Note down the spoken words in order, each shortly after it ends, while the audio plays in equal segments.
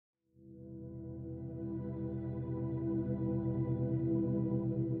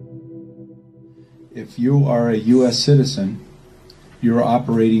If you are a U.S. citizen, you're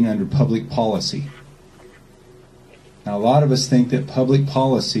operating under public policy. Now, a lot of us think that public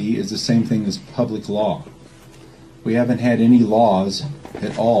policy is the same thing as public law. We haven't had any laws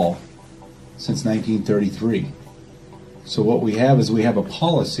at all since 1933. So what we have is we have a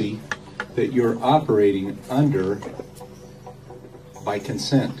policy that you're operating under by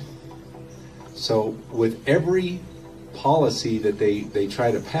consent. So with every policy that they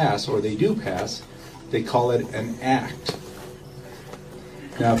try to pass, or they do pass, they call it an act.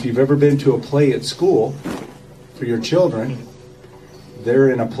 Now, if you've ever been to a play at school for your children, they're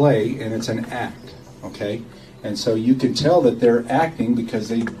in a play and it's an act, okay? And so you can tell that they're acting because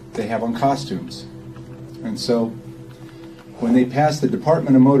they have on costumes. And so when they passed the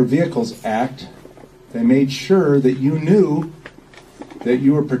Department of Motor Vehicles Act, they made sure that you knew that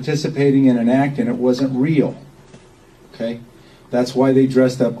you were participating in an act and it wasn't real, okay? That's why they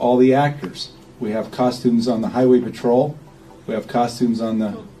dressed up all the actors. We have costumes on the Highway Patrol. We have costumes on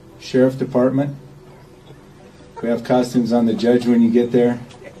the Sheriff Department. We have costumes on the judge when you get there.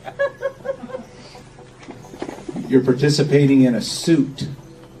 You're participating in a suit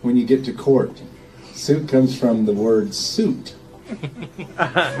when you get to court. Suit comes from the word suit.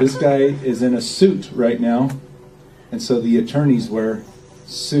 This guy is in a suit right now, and so the attorneys wear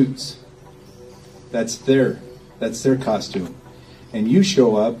suits. That's their costume. And you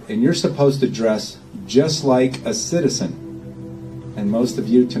show up and you're supposed to dress just like a citizen. And most of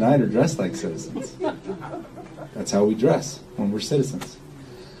you tonight are dressed like citizens. That's how we dress when we're citizens.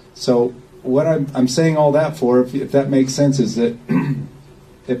 So what I'm saying all that for, if that makes sense, is that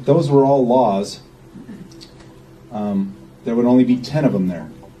if those were all laws, there would only be 10 of them there.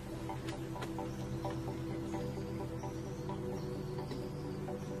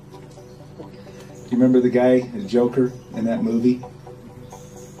 Do you remember the guy, the Joker, in that movie?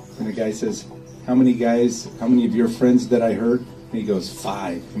 And the guy says, how many of your friends did I hurt? And he goes,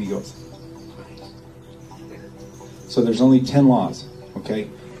 5. And he goes, so there's only 10 laws, okay?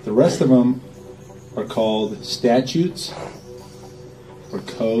 The rest of them are called statutes or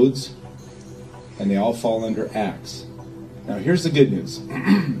codes, and they all fall under acts. Now here's the good news.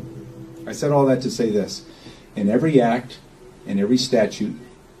 I said all that to say this. In every act, in every statute,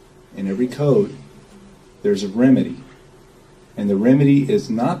 in every code, there's a remedy. And the remedy is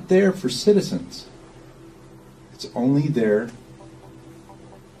not there for citizens. It's only there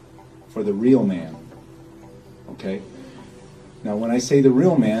for the real man. Okay? Now when I say the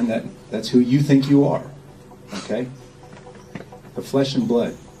real man, that's who you think you are. Okay? The flesh and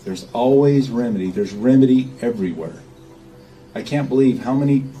blood. There's always remedy. There's remedy everywhere. I can't believe how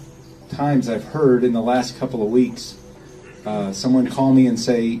many times I've heard in the last couple of weeks someone call me and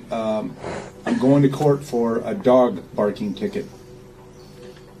say, I'm going to court for a dog barking ticket.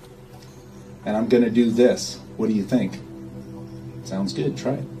 And I'm going to do this. What do you think? Sounds good.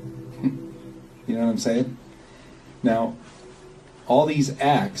 Try it. You know what I'm saying? Now, all these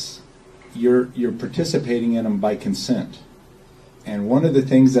acts, you're participating in them by consent. And one of the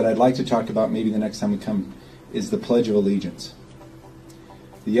things that I'd like to talk about maybe the next time we come is the Pledge of Allegiance.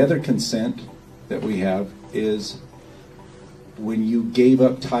 The other consent that we have is when you gave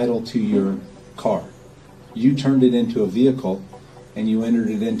up title to your car. You turned it into a vehicle and you entered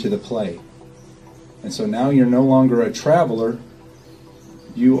it into the play. And so now you're no longer a traveler,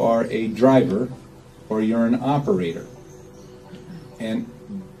 you are a driver, or you're an operator. And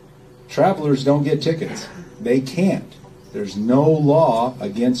travelers don't get tickets. They can't. There's no law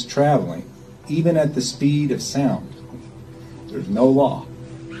against traveling, even at the speed of sound. There's no law,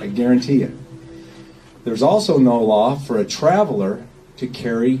 I guarantee you. There's also no law for a traveler to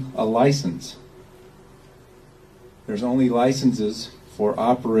carry a license. There's only licenses for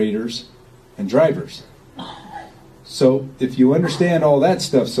operators and drivers. So if you understand all that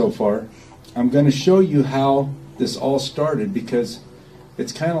stuff so far, I'm going to show you how this all started, because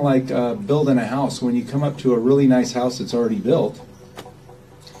it's kind of like building a house. When you come up to a really nice house that's already built,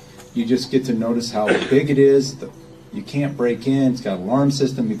 you just get to notice how big it is. You can't break in. It's got an alarm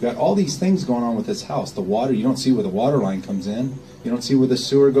system. You've got all these things going on with this house. The water, you don't see where the water line comes in. You don't see where the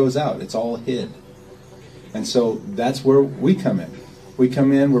sewer goes out. It's all hid. And so that's where we come in. We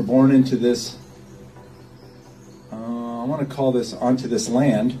come in, we're born into this, I want to call this onto this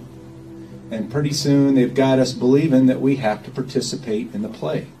land, and pretty soon they've got us believing that we have to participate in the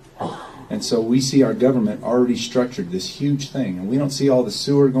play. And so we see our government already structured this huge thing, and we don't see all the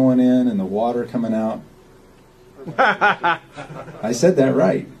sewer going in and the water coming out. I said that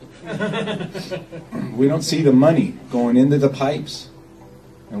right. We don't see the money going into the pipes,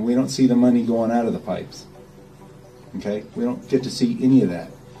 and we don't see the money going out of the pipes. Okay? We don't get to see any of that.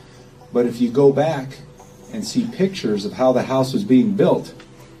 But if you go back and see pictures of how the house was being built,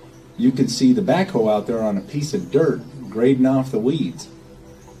 you could see the backhoe out there on a piece of dirt grading off the weeds.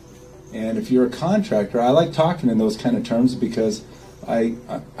 And if you're a contractor, I like talking in those kind of terms because I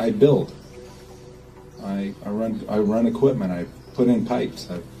build. I run equipment. I put in pipes.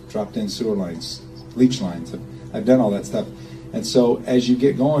 I've dropped in sewer lines, leach lines. I've done all that stuff. And so as you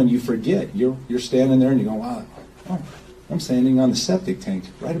get going, you forget. You're standing there and you go, wow, oh, I'm standing on the septic tank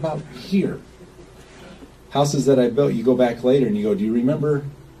right about here. Houses that I built, you go back later and you go, do you remember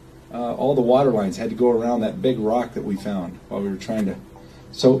all the water lines had to go around that big rock that we found while we were trying to...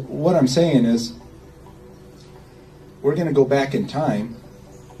 So what I'm saying is, we're going to go back in time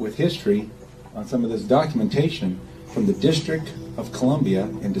with history on some of this documentation from the District of Columbia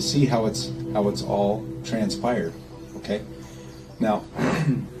and to see how it's all transpired. Okay? Now,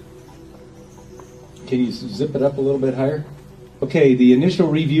 can you zip it up a little bit higher? Okay, the initial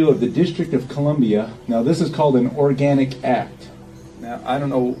review of the District of Columbia. Now, this is called an organic act. Now, I don't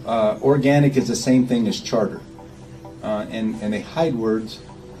know, organic is the same thing as charter. And they hide words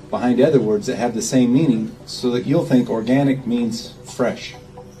behind other words that have the same meaning so that you'll think organic means fresh.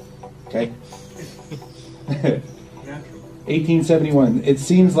 Okay? 1871. It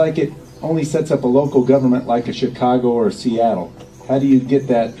seems like it only sets up a local government like a Chicago or a Seattle. How do you get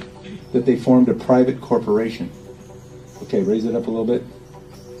that they formed a private corporation? Okay, raise it up a little bit.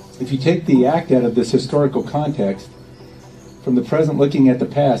 If you take the act out of this historical context, from the present looking at the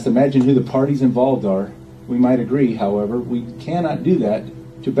past, imagine who the parties involved are. We might agree, however, we cannot do that.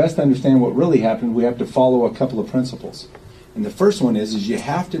 To best understand what really happened, we have to follow a couple of principles. And the first one is you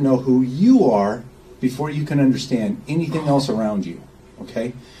have to know who you are before you can understand anything else around you.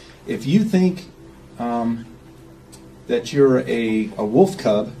 Okay? If you think that you're a wolf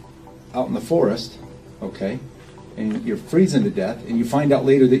cub out in the forest, okay, and you're freezing to death, and you find out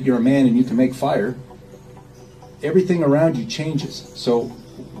later that you're a man and you can make fire, everything around you changes. So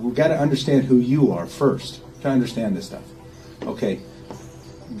we've got to understand who you are first to understand this stuff. Okay,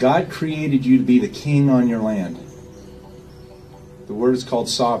 God created you to be the king on your land. The word is called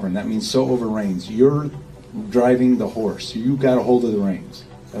sovereign. That means so over reigns. You're driving the horse. You've got a hold of the reins.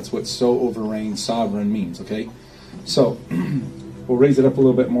 That's what so over reigns, sovereign means, okay? So, we'll raise it up a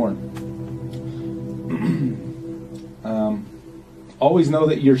little bit more. Always know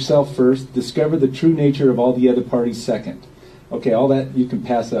that yourself first. Discover the true nature of all the other parties second. Okay, all that you can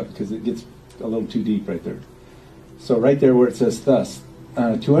pass up because it gets a little too deep right there. So right there where it says thus,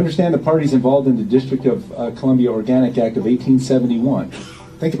 to understand the parties involved in the District of Columbia Organic Act of 1871.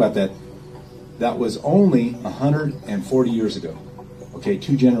 Think about that. That was only 140 years ago. Okay,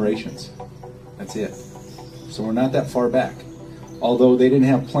 2 generations. That's it. So we're not that far back. Although they didn't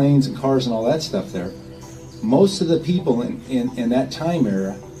have planes and cars and all that stuff there, most of the people in that time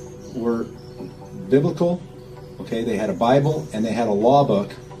era were biblical. Okay, they had a Bible and they had a law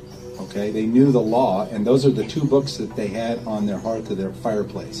book. Okay, they knew the law, and those are the 2 books that they had on their hearth of their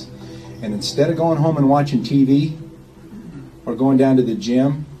fireplace. And instead of going home and watching TV, or going down to the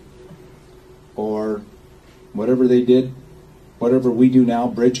gym, or whatever they did, whatever we do now,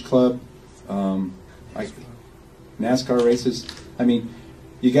 bridge club, like NASCAR races, I mean,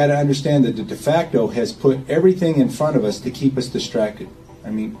 you got to understand that the de facto has put everything in front of us to keep us distracted. I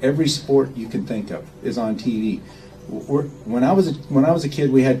mean, every sport you can think of is on TV. When I was a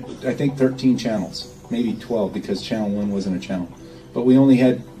kid, we had, I think, 13 channels, maybe 12 because Channel 1 wasn't a channel. But we only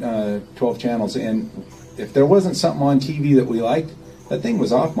had 12 channels, and if there wasn't something on TV that we liked, that thing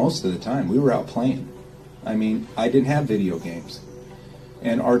was off most of the time. We were out playing. I mean, I didn't have video games.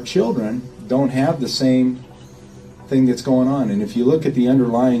 And our children don't have the same thing that's going on. And if you look at the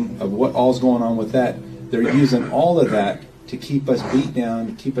underlying of what all's going on with that, they're using all of that to keep us beat down,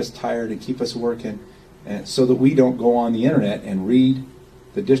 to keep us tired, to keep us working, and so that we don't go on the internet and read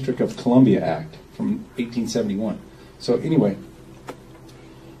the District of Columbia Act from 1871. So anyway,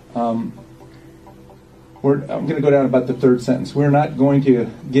 I'm going to go down about the 3rd sentence. We're not going to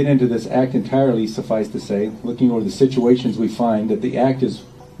get into this act entirely, suffice to say, looking over the situations we find that the act is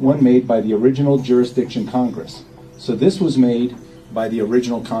one made by the original jurisdiction Congress. So this was made by the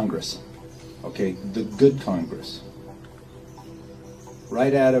original Congress. Okay, the good Congress.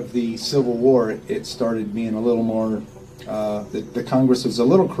 Right out of the Civil War, it started being a little more, the Congress was a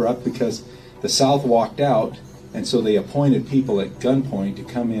little corrupt because the South walked out, and so they appointed people at gunpoint to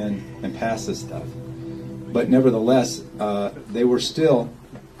come in and pass this stuff. But nevertheless, they were still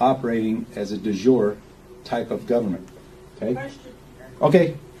operating as a de jure type of government. Okay? Question.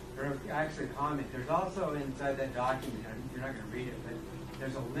 Okay. Or actually a comment. There's also inside that document, you're not going to read it, but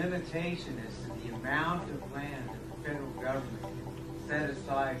there's a limitation as to the amount of land that the federal government set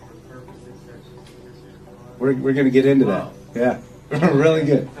aside for purposes such as the We're going to get into that. Yeah. Really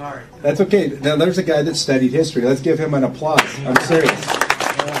good. Sorry. That's okay. Now, there's a guy that studied history. Let's give him an applause. I'm serious.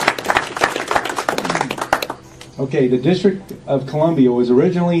 Okay, the District of Columbia was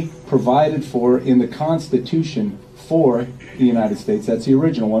originally provided for in the Constitution for the United States. That's the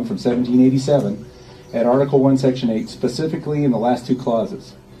original one from 1787 at Article 1, Section 8, specifically in the last two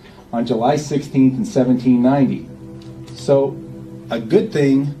clauses, on July 16th in 1790. So, a good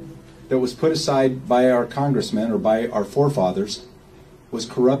thing that was put aside by our congressmen or by our forefathers was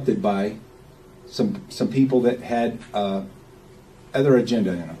corrupted by some people that had other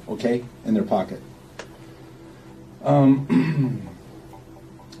agenda in them, okay, in their pocket.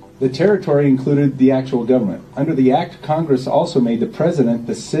 The territory included the actual government. Under the Act, Congress also made the president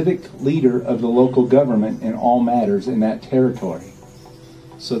the civic leader of the local government in all matters in that territory.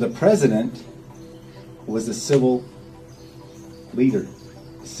 So the president was the civil leader,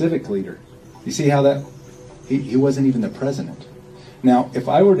 civic leader. You see how that, he wasn't even the president. Now, if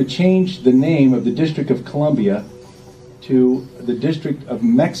I were to change the name of the District of Columbia to the District of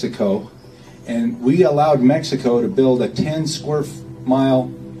Mexico, and we allowed Mexico to build a 10 square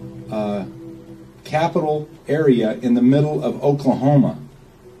mile capital area in the middle of Oklahoma,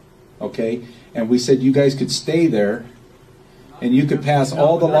 okay? And we said you guys could stay there and you could pass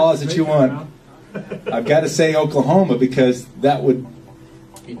all the laws that you want. I've got to say Oklahoma because that would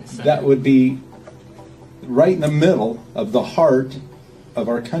be right in the middle of the heart of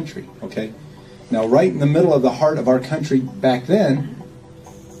our country, okay? Now, right in the middle of the heart of our country back then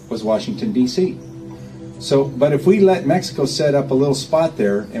was Washington, D.C. So, but if we let Mexico set up a little spot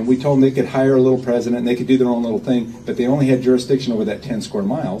there and we told them they could hire a little president and they could do their own little thing, but they only had jurisdiction over that 10 square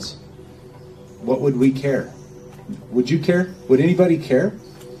miles, what would we care? Would you care? Would anybody care?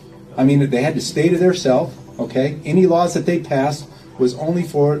 I mean, they had to stay to themselves, okay? Any laws that they passed was only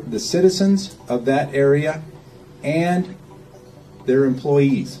for the citizens of that area and their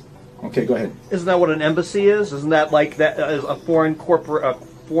employees. Okay, go ahead. Isn't that what an embassy is? Isn't that like that is a foreign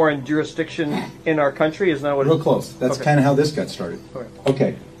foreign jurisdiction in our country? Isn't that what? Real close. That's okay. kind of how this got started.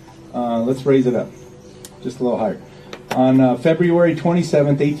 Okay, let's raise it up just a little higher. On February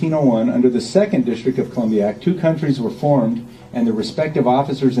 27th, 1801, under the 2nd District of Columbia Act, 2 countries were formed and the respective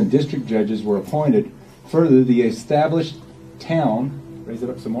officers and district judges were appointed. Further, the established town, raise it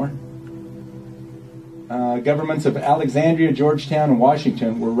up some more, governments of Alexandria, Georgetown, and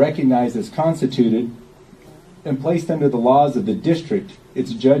Washington were recognized as constituted and placed under the laws of the district,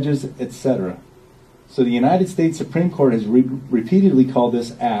 its judges, etc. So the United States Supreme Court has repeatedly called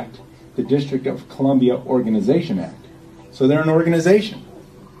this act the District of Columbia Organization Act. So they're an organization,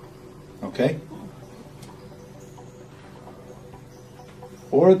 okay?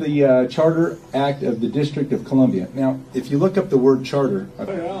 Or the Charter Act of the District of Columbia. Now, if you look up the word charter,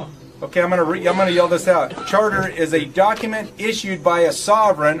 okay, I'm gonna yell this out. Charter is a document issued by a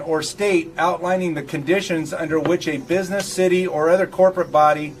sovereign or state outlining the conditions under which a business, city, or other corporate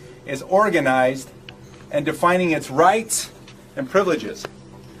body is organized and defining its rights and privileges.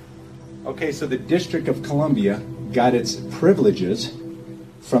 Okay, so the District of Columbia got its privileges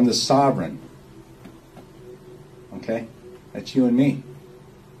from the sovereign. Okay, that's you and me.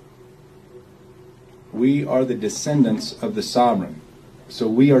 We are the descendants of the sovereign. So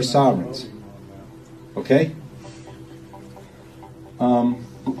we are sovereigns. Okay?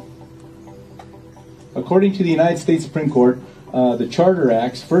 According to the United States Supreme Court, the Charter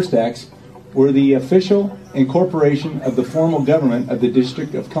Acts, first acts, were the official incorporation of the formal government of the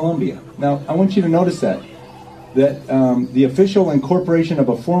District of Columbia. Now, I want you to notice that the official incorporation of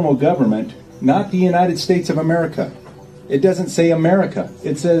a formal government, not the United States of America. It doesn't say America.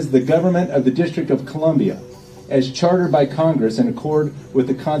 It says the government of the District of Columbia, as chartered by Congress in accord with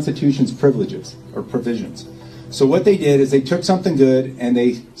the Constitution's privileges or provisions. So what they did is they took something good and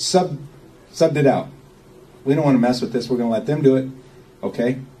they subbed it out. We don't want to mess with this. We're going to let them do it.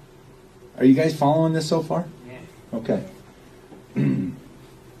 Okay? Are you guys following this so far? Yeah. Okay.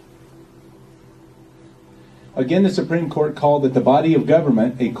 Again, the Supreme Court called that the body of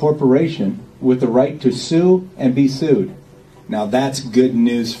government a corporation with the right to sue and be sued. Now that's good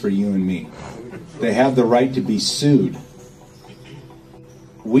news for you and me. They have the right to be sued.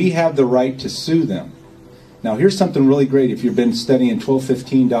 We have the right to sue them. Now here's something really great if you've been studying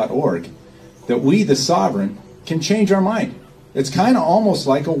 1215.org, that we, the sovereign, can change our mind. It's kind of almost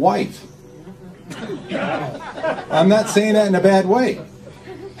like a wife. I'm not saying that in a bad way.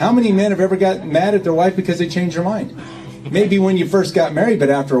 How many men have ever got mad at their wife because they changed their mind? Maybe when you first got married, but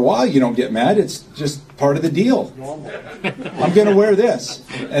after a while you don't get mad. It's just part of the deal. I'm going to wear this.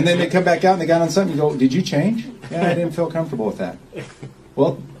 And then they come back out and they got on something. You go, did you change? Yeah, I didn't feel comfortable with that.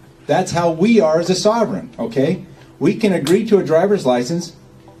 Well, That's how we are as a sovereign, okay? We can agree to a driver's license,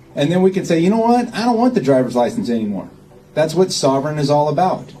 and then we can say, you know what? I don't want the driver's license anymore. That's what sovereign is all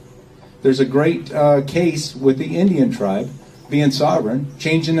about. There's a great case with the Indian tribe being sovereign,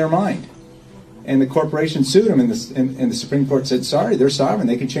 changing their mind. And the corporation sued them, and the Supreme Court said, sorry, they're sovereign.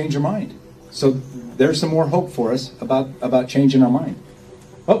 They can change their mind. So there's some more hope for us about changing our mind.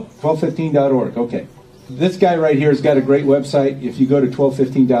 Oh, 1215.org, okay. This guy right here has got a great website. If you go to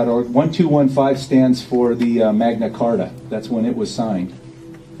 1215.org, 1215 stands for the Magna Carta. That's when it was signed,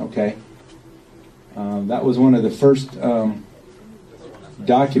 okay? That was one of the first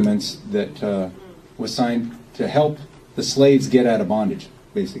documents that was signed to help the slaves get out of bondage,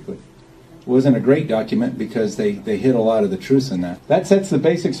 basically. It wasn't a great document because they hid a lot of the truths in that. That sets the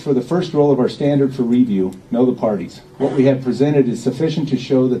basics for the first rule of our standard for review, know the parties. What we have presented is sufficient to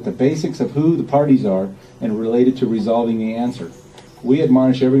show that the basics of who the parties are and related to resolving the answer. We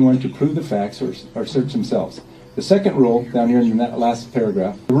admonish everyone to prove the facts or search themselves. The second rule, down here in that last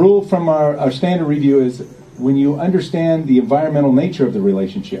paragraph, the rule from our standard review is when you understand the environmental nature of the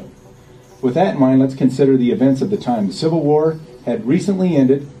relationship. With that in mind, let's consider the events of the time. The Civil War had recently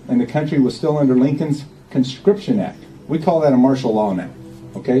ended, and the country was still under Lincoln's Conscription Act. We call that a martial law now.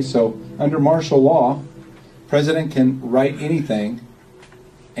 Okay, so under martial law, president can write anything,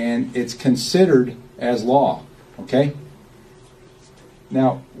 and it's considered as law. Okay?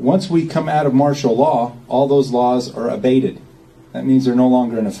 Now, once we come out of martial law, all those laws are abated. That means they're no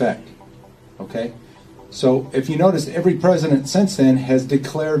longer in effect. Okay? So if you notice, every president since then has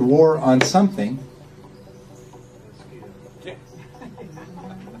declared war on something.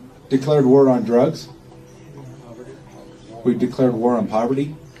 Declared war on drugs. We've declared war on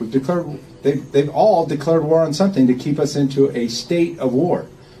poverty. They've all declared war on something to keep us into a state of war,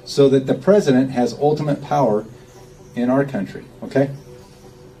 so that the president has ultimate power in our country. Okay?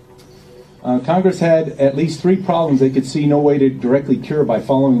 Congress had at least 3 problems they could see no way to directly cure by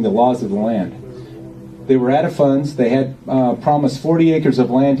following the laws of the land. They were out of funds. They had promised 40 acres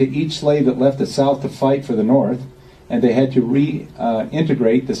of land to each slave that left the South to fight for the North, and they had to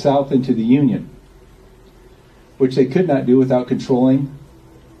reintegrate the South into the Union, which they could not do without controlling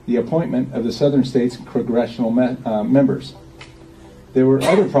the appointment of the Southern states' congressional members. There were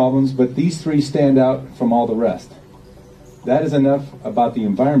other problems, but these 3 stand out from all the rest. That is enough about the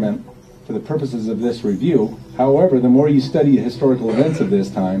environment for the purposes of this review. However, the more you study the historical events of this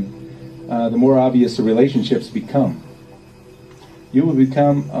time, the more obvious the relationships become. You will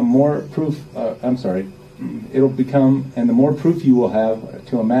become a more proof, it'll become, and the more proof you will have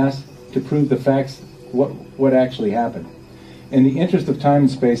to amass to prove the facts, what actually happened. In the interest of time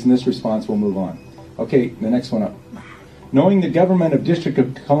and space, in this response, we'll move on. Okay, the next one up. Knowing the government of District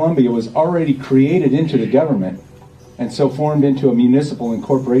of Columbia was already created into the government, and so formed into a municipal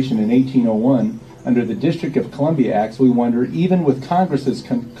incorporation in 1801, under the District of Columbia Acts, we wonder, even with Congress's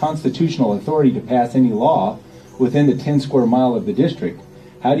constitutional authority to pass any law within the 10 square mile of the district,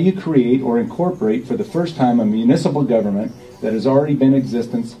 how do you create or incorporate for the first time a municipal government that has already been in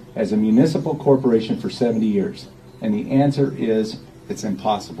existence as a municipal corporation for 70 years? And the answer is, it's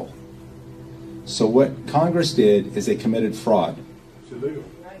impossible. So what Congress did is they committed fraud. It's illegal.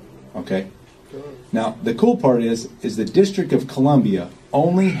 Okay? Now, the cool part is the District of Columbia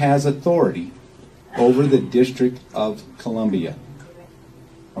only has authority over the District of Columbia.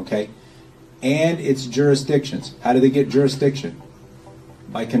 Okay? And its jurisdictions. How do they get jurisdiction?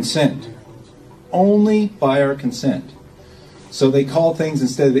 By consent. Only by our consent. So they call things,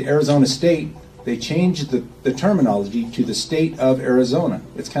 instead of the Arizona state, they changed the terminology to the state of Arizona.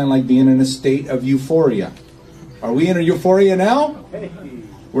 It's kind of like being in a state of euphoria. Are we in a euphoria now?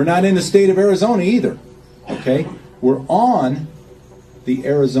 We're not in the state of Arizona either. Okay? We're on the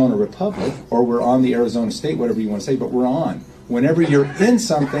Arizona Republic, or we're on the Arizona state, whatever you want to say, but we're on. Whenever you're in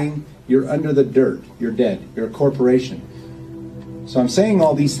something, you're under the dirt. You're dead. You're a corporation. So I'm saying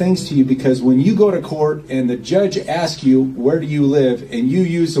all these things to you because when you go to court and the judge asks you, where do you live, and you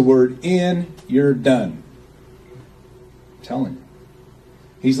use the word in, you're done. I'm telling you.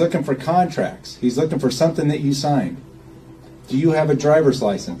 He's looking for contracts. He's looking for something that you signed. Do you have a driver's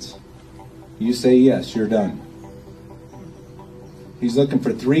license? You say yes, you're done. He's looking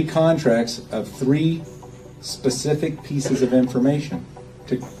for 3 contracts of 3 specific pieces of information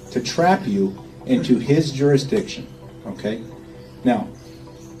to trap you into his jurisdiction. Okay? Now,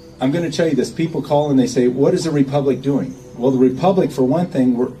 I'm going to tell you this. People call and they say, what is the Republic doing? Well, the Republic, for one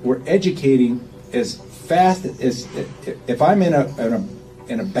thing, we're educating as fast as, if I'm in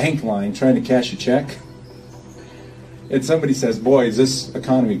a bank line trying to cash a check, and somebody says, boy, is this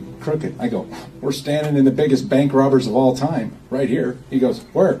economy crooked? I go, we're standing in the biggest bank robbers of all time, right here. He goes,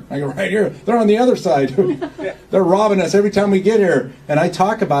 where? I go, right here. They're on the other side. They're robbing us every time we get here. And I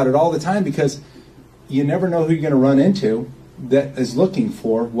talk about it all the time because you never know who you're going to run into that is looking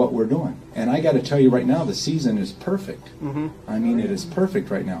for what we're doing. And I got to tell you right now, the season is perfect. I mean, it is perfect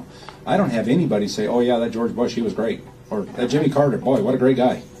right now. I don't have anybody say, oh yeah, that George Bush, he was great. Or that Jimmy Carter, boy, what a great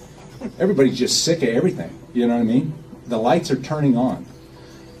guy. Everybody's just sick of everything. You know what I mean? The lights are turning on.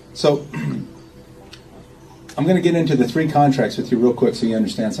 So I'm going to get into the 3 contracts with you real quick so you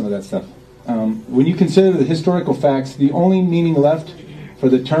understand some of that stuff. When you consider the historical facts, the only meaning left for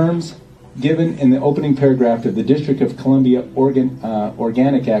the terms given in the opening paragraph of the District of Columbia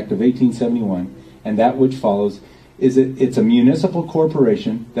Organic Act of 1871 and that which follows is that it's a municipal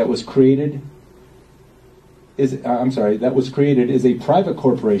corporation that was created as a private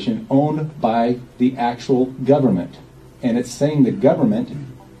corporation owned by the actual government. And it's saying the government,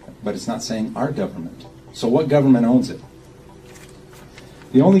 but it's not saying our government. So what government owns it?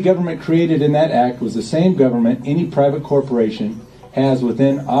 The only government created in that act was the same government any private corporation has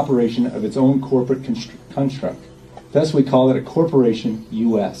within operation of its own corporate construct. Thus we call it a corporation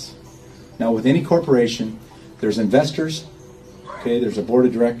US. Now with any corporation, there's investors, okay, there's a board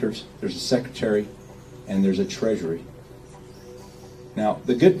of directors, there's a secretary, and there's a treasury. Now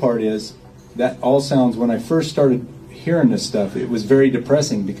the good part is that all sounds, when I first started hearing this stuff, it was very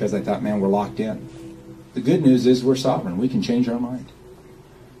depressing because I thought, man, we're locked in. The good news is we're sovereign. We can change our mind.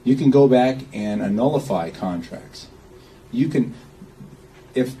 You can go back and nullify contracts. You can,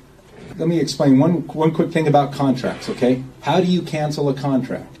 let me explain one quick thing about contracts, okay? How do you cancel a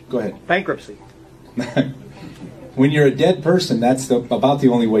contract? Go ahead. Bankruptcy. When you're a dead person, that's about the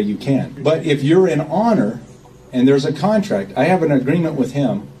only way you can. But if you're in honor and there's a contract, I have an agreement with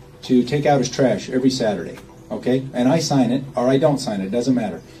him to take out his trash every Saturday. Okay, and I sign it, or I don't sign it, doesn't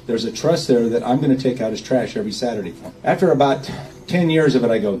matter. There's a trust there that I'm going to take out his trash every Saturday for him. After about 10 years of it,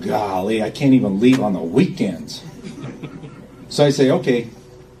 I go, golly, I can't even leave on the weekends. So I say, okay,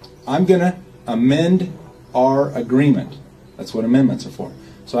 I'm going to amend our agreement. That's what amendments are for.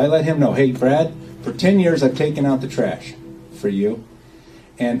 So I let him know, hey, Brad, for 10 years I've taken out the trash for you,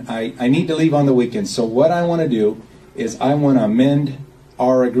 and I need to leave on the weekends. So what I want to do is I want to amend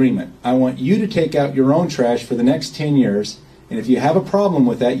our agreement. I want you to take out your own trash for the next 10 years, and if you have a problem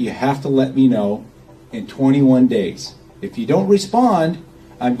with that, you have to let me know in 21 days. If you don't respond,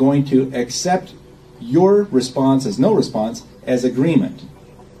 I'm going to accept your response as no response as agreement.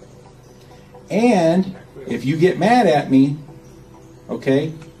 And if you get mad at me,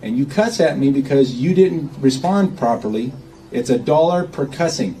 okay, and you cuss at me because you didn't respond properly, it's $1 per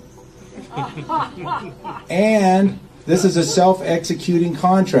cussing. And this is a self-executing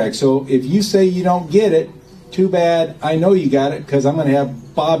contract. So if you say you don't get it, too bad. I know you got it because I'm going to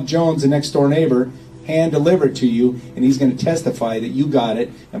have Bob Jones, the next door neighbor, hand deliver it to you, and he's going to testify that you got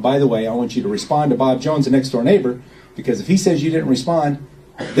it. And by the way, I want you to respond to Bob Jones, the next door neighbor, because if he says you didn't respond,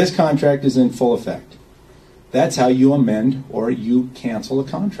 this contract is in full effect. That's how you amend or you cancel a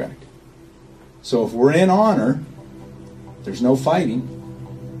contract. So if we're in honor, there's no fighting.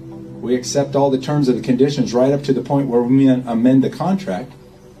 We accept all the terms and the conditions right up to the point where we amend the contract.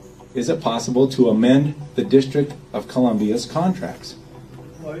 Is it possible to amend the District of Columbia's contracts?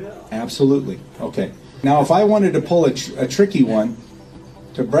 Oh, yeah. Absolutely. Okay. Now, if I wanted to pull a tricky one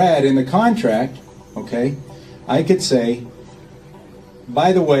to Brad in the contract, okay, I could say,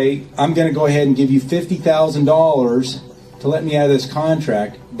 by the way, I'm going to go ahead and give you $50,000 to let me out of this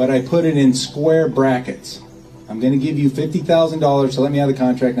contract, but I put it in square brackets. I'm going to give you $50,000 to let me out of the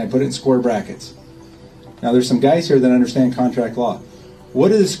contract, and I put it in square brackets. Now, there's some guys here that understand contract law. What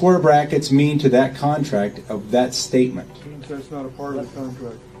do the square brackets mean to that contract of that statement? That's not a part of the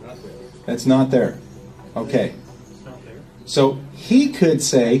contract. That's not there. Okay. So he could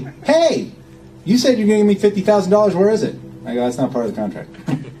say, hey, you said you're going to give me $50,000. Where is it? I go, that's not part of the contract.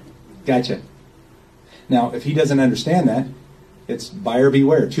 Gotcha. Now, if he doesn't understand that, it's buyer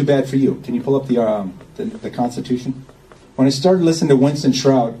beware. Too bad for you. Can you pull up the Constitution? When I started listening to Winston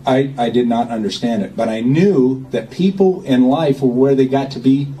Shroud, I did not understand it. But I knew that people in life were where they got to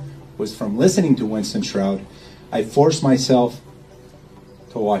be was from listening to Winston Shroud. I forced myself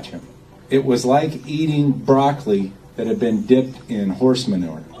to watch him. It was like eating broccoli that had been dipped in horse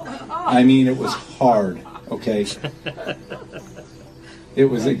manure. I mean, it was hard, okay? It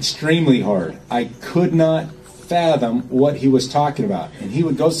was extremely hard. I could not fathom what he was talking about. And he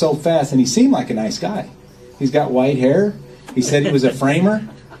would go so fast, and he seemed like a nice guy. He's got white hair. He said he was a framer.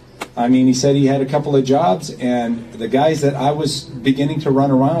 I mean, he said he had a couple of jobs, and the guys that I was beginning to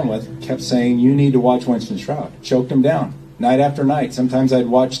run around with kept saying, you need to watch Winston Shroud. Choked him down, night after night. Sometimes I'd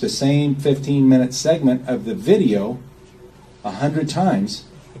watch the same 15-minute segment of the video 100 times,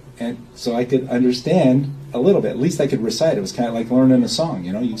 and so I could understand a little bit. At least I could recite. It was kind of like learning a song.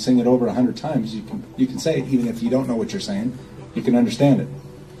 You know, you sing it over 100 times, you can say it, even if you don't know what you're saying. You can understand it.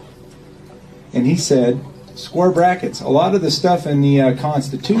 And he said, square brackets. A lot of the stuff in the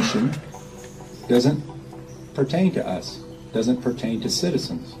Constitution doesn't pertain to us, doesn't pertain to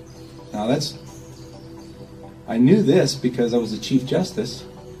citizens. Now I knew this because I was the Chief Justice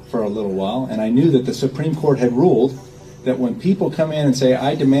for a little while, and I knew that the Supreme Court had ruled that when people come in and say,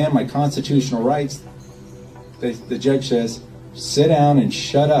 I demand my constitutional rights, the judge says, sit down and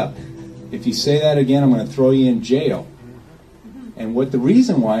shut up. If you say that again, I'm going to throw you in jail. And what the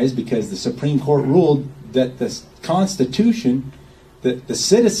reason why is because the Supreme Court ruled that the Constitution, that the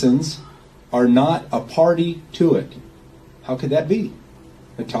citizens are not a party to it. How could that be?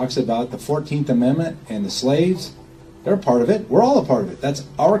 It talks about the 14th Amendment and the slaves. They're a part of it. We're all a part of it. That's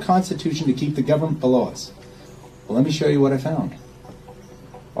our Constitution to keep the government below us. Well, let me show you what I found.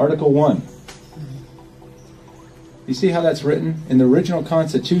 Article 1. You see how that's written? In the original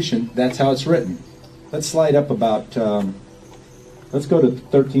Constitution, that's how it's written. Let's slide up about, let's go to the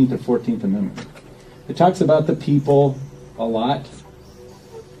 13th or 14th Amendment. It talks about the people a lot.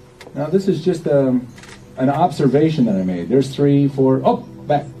 Now this is just an observation that I made. There's 3, 4, oh,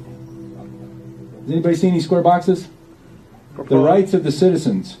 back. Has anybody seen these square boxes? The rights of the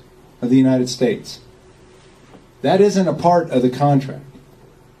citizens of the United States. That isn't a part of the contract.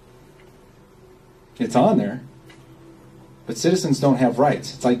 It's on there. But citizens don't have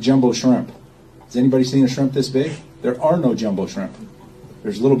rights. It's like jumbo shrimp. Has anybody seen a shrimp this big? There are no jumbo shrimp.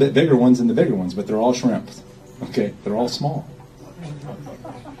 There's a little bit bigger ones than the bigger ones, but they're all shrimp. Okay, they're all small.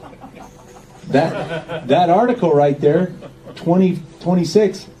 That article right there,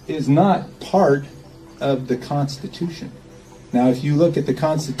 2026, is not part of the Constitution. Now, if you look at the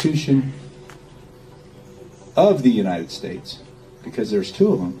Constitution of the United States, because there's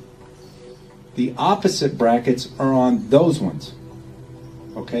 2 of them, the opposite brackets are on those ones.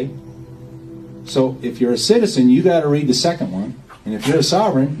 Okay? So if you're a citizen, you got to read the second one. And if you're a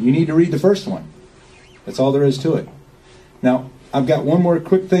sovereign, you need to read the first one. That's all there is to it. Now, I've got one more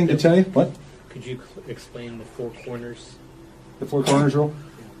quick thing to tell you. What? Could you explain the 4 corners? The 4 corners rule?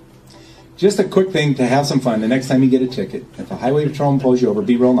 Just a quick thing to have some fun. The next time you get a ticket, if a highway patrolman pulls you over,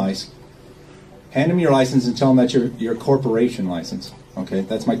 be real nice. Hand him your license and tell him that's your corporation license. Okay,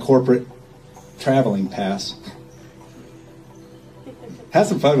 that's my corporate traveling pass. Have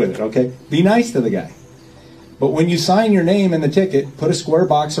some fun with it, okay? Be nice to the guy. But when you sign your name in the ticket, put a square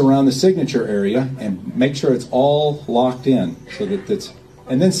box around the signature area and make sure it's all locked in, so that it's,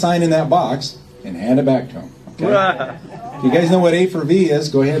 and then sign in that box and hand it back to him. Okay? If you guys know what A for V is,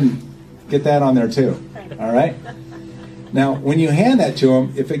 go ahead and get that on there too. All right? Now, when you hand that to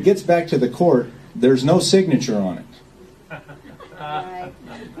him, if it gets back to the court, there's no signature on it.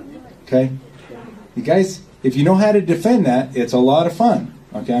 Okay? You guys, if you know how to defend that, it's a lot of fun.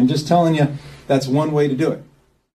 Okay? I'm just telling you, that's one way to do it.